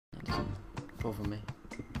bother me.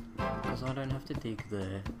 Because I don't have to dig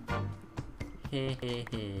there. Heh heh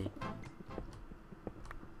heh.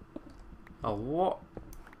 Oh, what?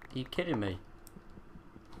 Are you kidding me?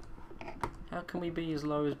 How can we be as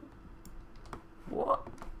low as... What?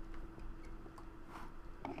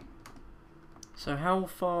 So how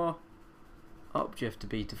far up do you have to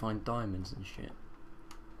be to find diamonds and shit?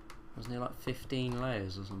 Wasn't it like 15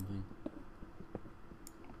 layers or something?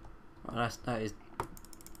 Oh, that's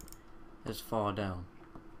far down.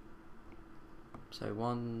 So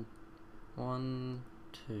 1,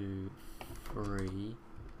 2, 3,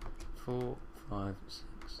 4, 5,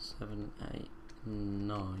 6, 7, 8,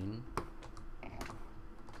 9,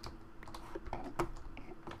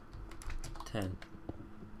 10.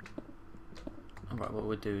 Alright, what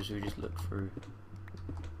we'll do is we just look through.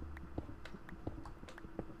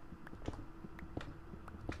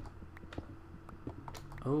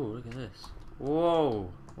 Oh, look at this.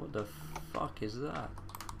 Whoa! What the fuck is that?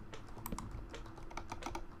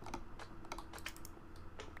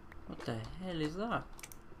 What the hell is that?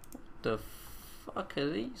 What the fuck are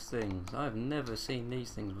these things? I've never seen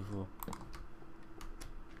these things before.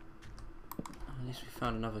 At least we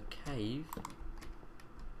found another cave.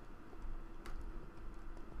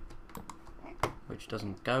 Which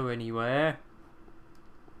doesn't go anywhere.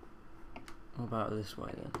 What about this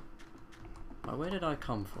way then? Right, where did I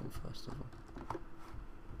come from first of all?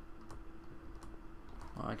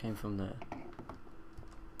 Right, I came from there.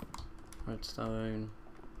 Redstone.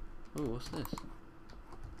 Oh, what's this?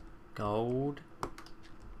 Gold.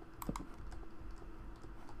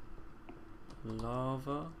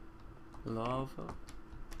 Lava. Lava.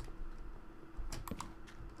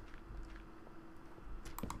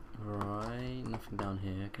 Right, nothing down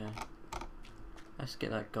here, okay. Let's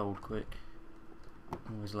get that gold quick.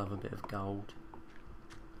 Always love a bit of gold.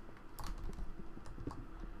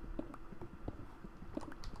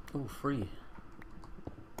 Oh, free.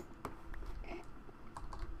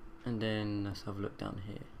 And then let's have a look down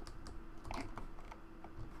here.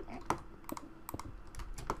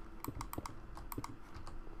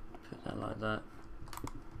 Put that like that.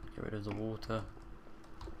 Get rid of the water.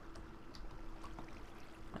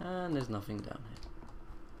 And there's nothing down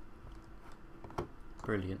here.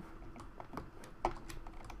 Brilliant.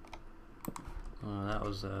 Oh, that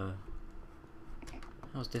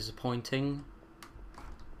was disappointing.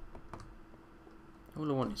 All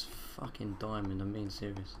I want is fucking diamond, I'm being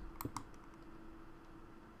serious.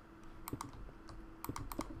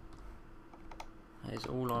 That is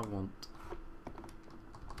all I want.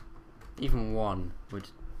 Even one would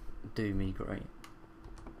do me great.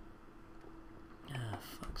 Ah,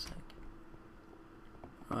 fuck's sake.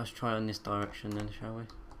 Right, let's try on this direction then, shall we?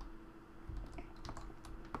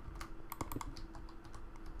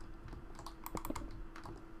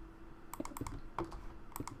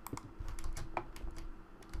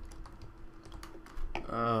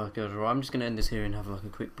 Oh god, right, I'm just going to end this here and have like a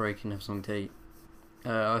quick break and have something to eat.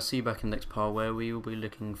 I'll see you back in the next part where we will be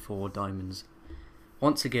looking for diamonds.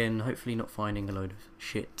 Once again, hopefully not finding a load of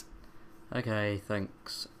shit. Okay,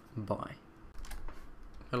 thanks. Bye.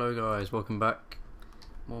 Hello guys, welcome back.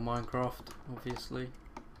 More Minecraft, obviously.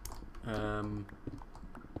 Gonna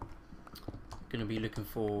be looking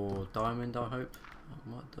for diamond, I hope.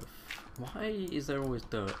 What the why is there always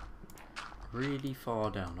dirt really far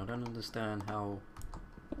down? I don't understand how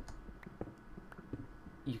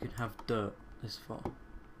you can have dirt this far. It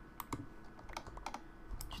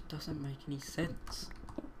just doesn't make any sense.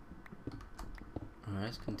 Alright,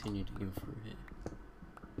 let's continue digging through here.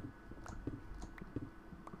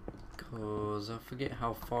 Because I forget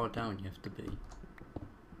how far down you have to be.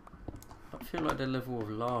 I feel like the level of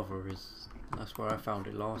lava is... that's where I found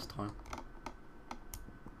it last time.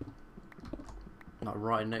 Like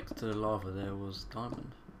right next to the lava there was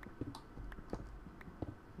diamond.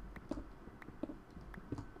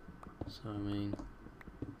 So I mean...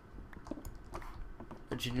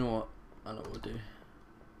 but you know what? I know what we'll do.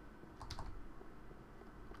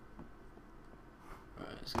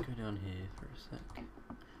 Right, let's go down here for a sec.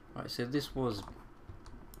 Right, so this was...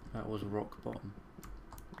 that was rock bottom.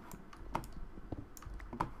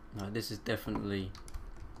 No, this is definitely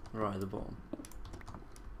right at the bottom.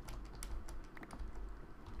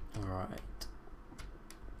 Alright.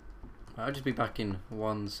 I'll just be back in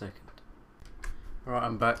 1 second. Alright,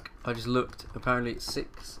 I'm back. I just looked. Apparently it's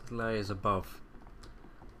 6 layers above.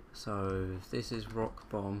 So if this is rock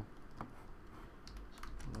bottom.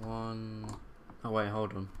 1... oh wait,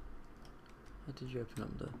 hold on. How did you open up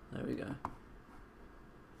there? We go.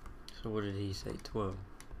 So what did he say? 12.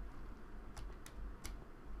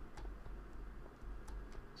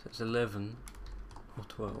 So it's 11 or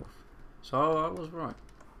 12. So I was right.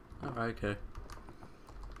 Alright, okay.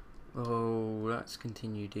 Oh, let's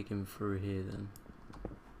continue digging through here then.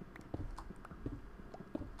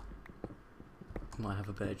 Might have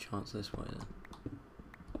a better chance this way then.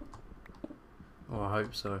 Oh, I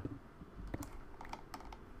hope so.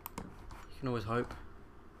 You can always hope.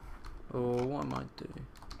 Oh, what I might do.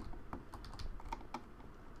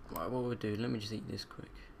 Right, what we'll do, let me just eat this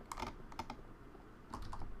quick.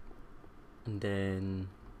 And then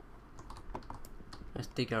let's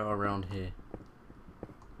dig out around here.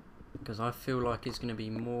 Because I feel like it's going to be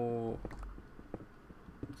more,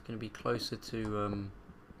 it's going to be closer to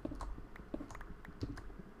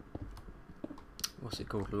what's it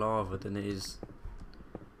called, lava, than it is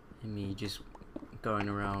in me just going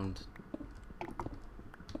around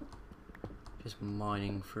just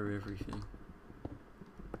mining through everything.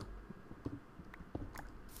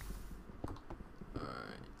 Alright.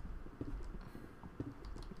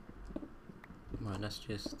 Right, let's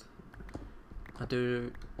just, let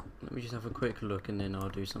me just have a quick look and then I'll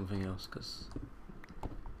do something else, because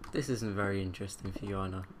this isn't very interesting for you, I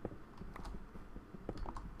know.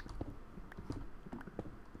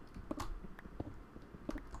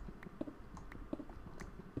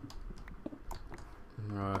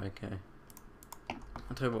 Right, okay.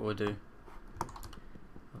 I'll tell you what we'll do.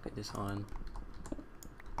 I'll get this iron.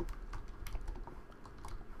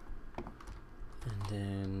 And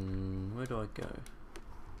then, where do I go?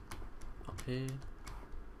 Up here?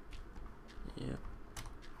 Yeah.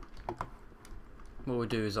 What we'll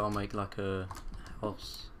do is I'll make like a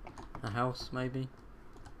house maybe.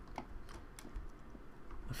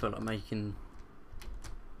 I feel like making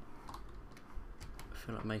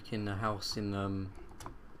a house in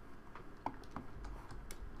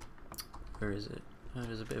where is it? Oh,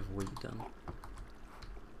 there's a bit of wheat done.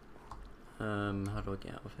 How do I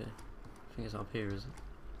get out of here? I think it's up here, is it?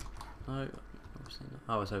 No, obviously not.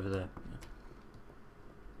 Oh, it's over there. Yeah.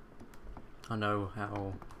 I know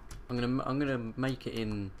how. I'm gonna make it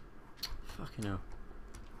in. Fucking hell.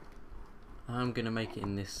 I'm gonna make it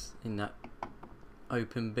in that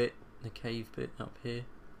open bit, the cave bit up here.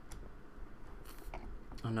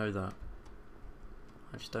 I know that.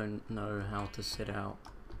 I just don't know how to set out.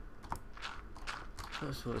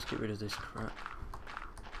 First of all, let's get rid of this crap.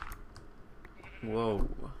 Whoa,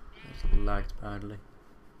 that's lagged badly.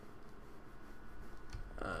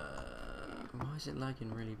 Why is it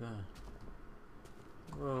lagging really bad?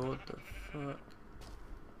 Whoa, what the fuck?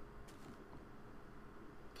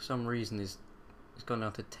 For some reason it's gone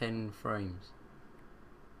down to 10 frames.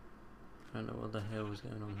 I don't know what the hell is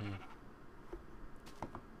going on here.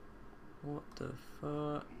 What the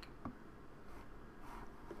fuck?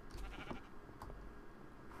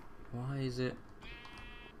 Why is it?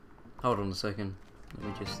 Hold on a second. Let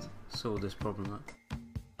me just sort this problem out.